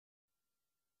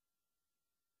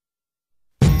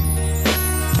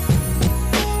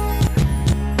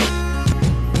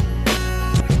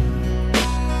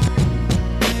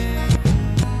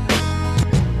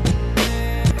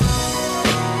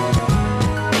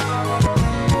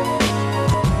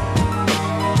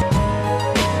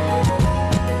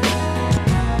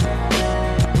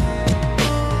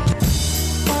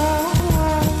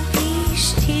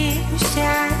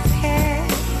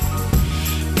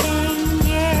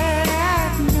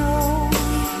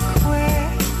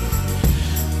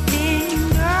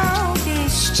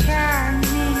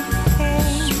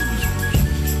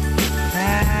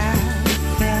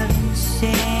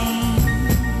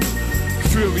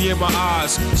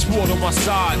sword on my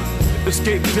side.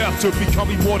 Escape death to become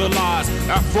immortalized.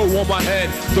 Afro on my head,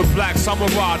 the black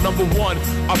samurai, number one.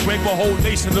 I bring my whole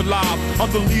nation alive.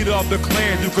 I'm the leader of the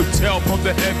clan, you could tell from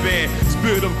the headband.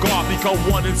 Spirit of God, become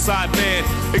one inside man.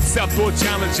 Accept all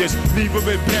challenges, leave them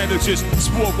in bandages.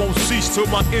 Sword won't cease till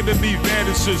my enemy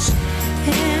vanishes.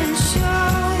 And so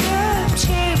the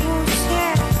tables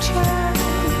have turned.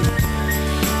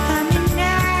 I'm in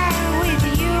night with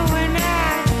you and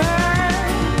I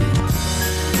burn.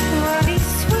 What is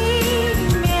sweet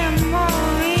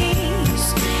memories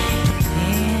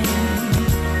and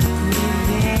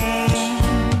revenge.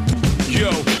 Yo,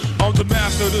 I'm the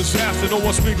master of disaster. No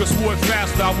one swing a sword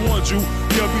faster. I warned you.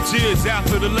 There'll be tears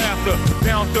after the laughter.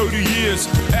 Now 30 years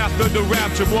after the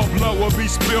rapture, more blood will be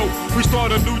spilled. We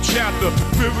start a new chapter.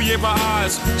 Fury in my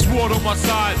eyes, sword on my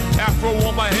side, Afro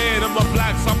on my head. I'm a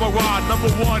black samurai. Number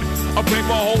one, I bring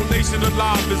my whole nation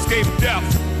alive. Escape death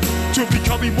to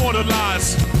become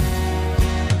immortalized.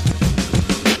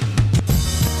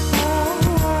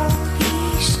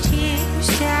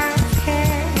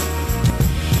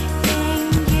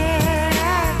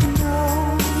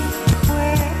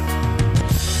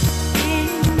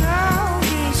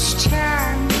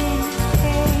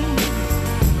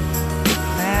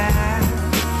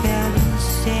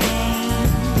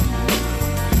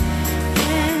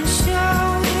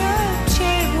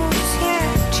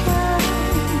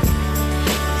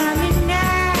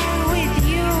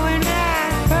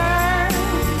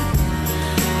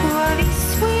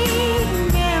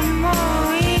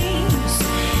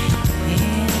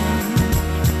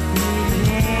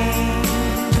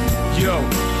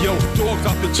 Yo, dogs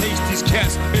out to chase these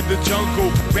cats in the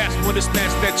jungle. Rats wanna snatch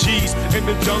that cheese in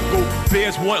the jungle.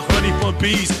 Bears want honey from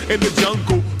bees in the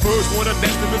jungle. Birds wanna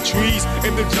nest in the trees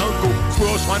in the jungle.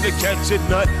 Squirrels trying to catch a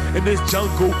nut in this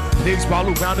jungle. Pigs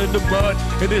wallow around in the mud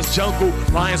in this jungle.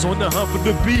 Lions on the hunt for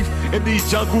the beef in these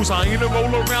jungles. I ain't a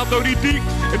roll around 30 deep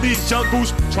in these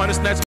jungles trying to snatch